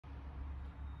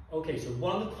Okay, so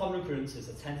one of the common occurrences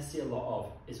I tend to see a lot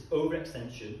of is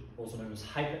overextension, also known as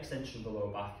hyperextension of the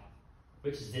lower back,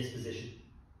 which is this position.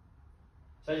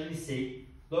 So as you can see,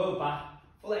 lower back,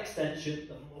 full extension,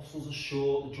 the muscles are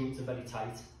short, the joints are very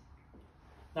tight.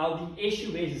 Now the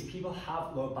issue is people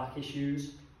have lower back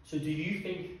issues, so do you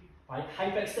think by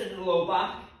hyperextending the lower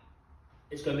back,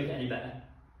 it's going to make it any better?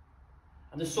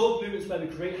 And the sort of movements where we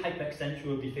create hyperextension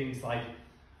would be things like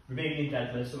remaining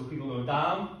deadlifts, so people go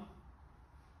down,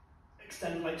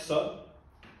 extend like so,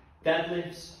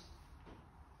 deadlifts,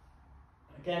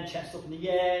 again chest up in the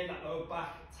air, that lower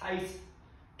back tight,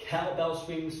 kettlebell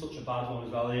swings, such a bad one as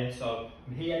well here, so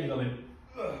from here you're going,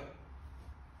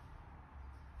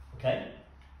 okay?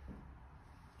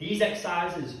 These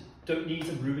exercises don't need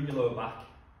to ruin your lower back.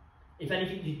 If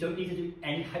anything, you don't need to do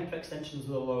any hyperextensions of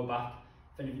the lower back.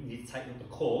 If anything, you need to tighten up the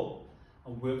core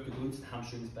and work the glutes and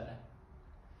hamstrings better.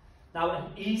 Now, an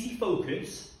easy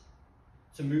focus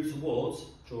to move towards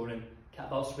during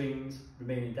kettlebell swings,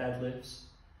 remaining deadlifts,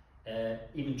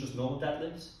 even just normal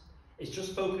deadlifts, is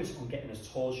just focus on getting as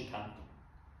tall as you can.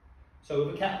 So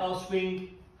with a kettlebell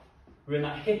swing, we're in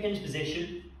that hip hinge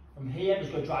position. From here, we're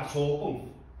just going to drive tall,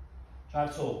 boom.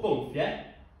 Drive tall, boom, yeah?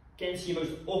 Get into your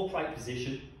most upright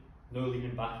position, no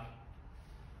leaning back.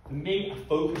 For me, I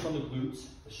focus on the glutes,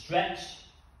 the stretch,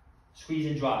 squeeze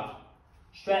and drive.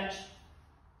 Stretch,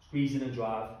 squeeze in and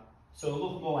drive. So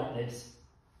it'll look more like this.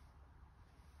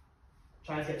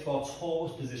 Trying to get to our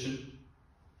tallest position.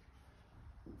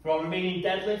 For our remaining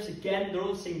deadlifts, again, they're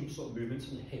all the same sort of movements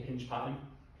from the hip hinge pattern.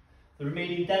 The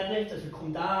remaining deadlift, as we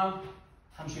come down,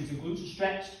 hamstrings and glutes are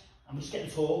stretched, and we're just getting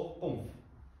tall, boom.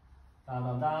 Down,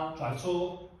 down, down, drive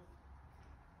tall.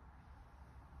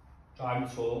 Driving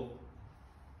tall.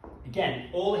 Again,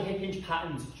 all the hip hinge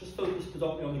patterns, just focus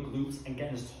predominantly on the glutes and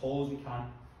getting as tall as we can.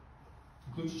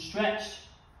 The glutes are stretched,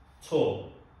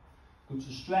 tall. Glutes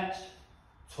are stretched,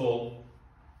 tall.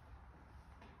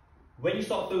 When you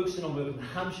start focusing on working the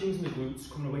hamstrings and the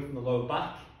glutes, coming away from the lower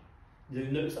back,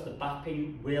 you'll notice that the back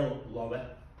pain will lower.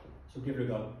 So give it a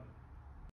go.